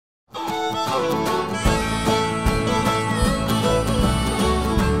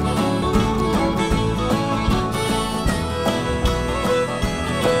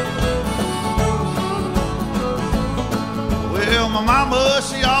Well, my mama,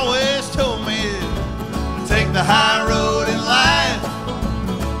 she always told me to take the high road in life.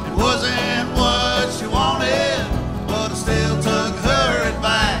 It wasn't what she wanted, but I still took her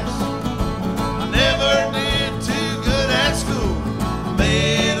advice. I never did too good at school. I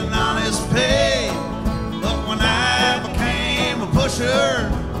made an honest pay, but when I became a pusher,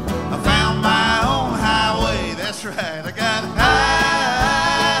 I found my own highway. That's right, I got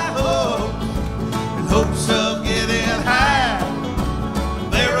high hopes in hopes of getting high.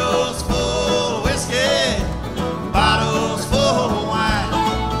 Barrels full of whiskey, bottles full of wine.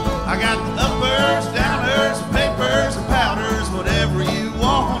 I got the uppers, downers, papers, and powders, whatever you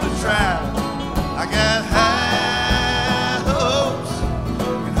want to try. I got high hopes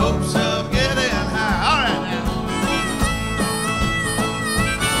in hopes of getting high. All right now.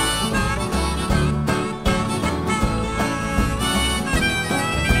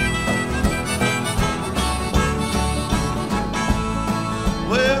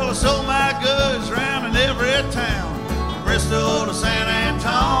 Well, I sold my goods around in every town, from Bristol to San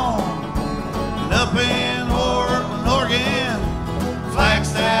Antone, and up in Portland, Oregon,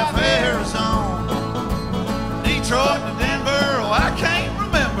 Flagstaff, Arizona, Detroit to Denver. Oh, I can't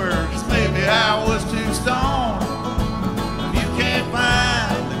remember, 'cause maybe I was too stoned. If you can't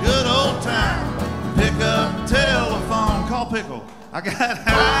find the good old time, pick up the telephone, call Pickle. I got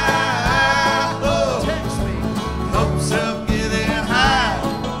high hopes, hopes of getting high.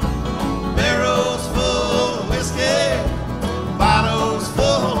 Barrels full of whiskey, bottles full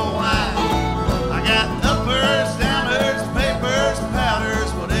of wine. I got uppers, downers, papers,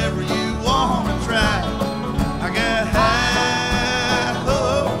 powders, whatever you want to try. I got high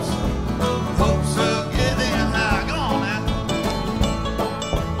hopes, hopes of getting high. Go on now.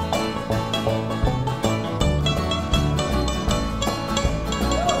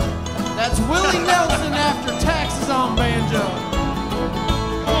 That's Willie Nelson after taxes on banjo.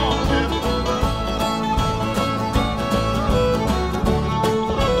 Come on, Tim.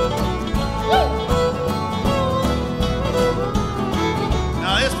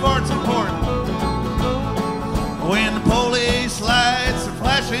 Now this part's important. When the police lights are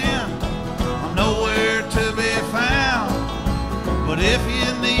flashing, I'm nowhere to be found. But if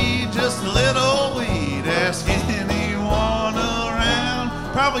you need just a little weed, ask anyone around.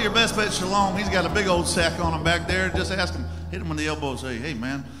 Probably your best bet, Shalom. He's got a big old sack on him back there. Just ask him, hit him in the elbow, say, hey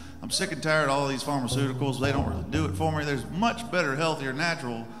man, I'm sick and tired of all these pharmaceuticals. They don't really do it for me. There's much better, healthier,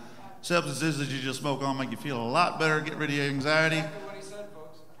 natural substances that you just smoke on, make you feel a lot better, get rid of your anxiety.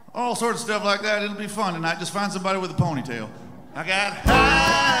 All sorts of stuff like that. It'll be fun tonight. Just find somebody with a ponytail. I got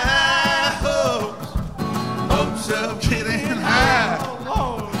high hopes, hopes of getting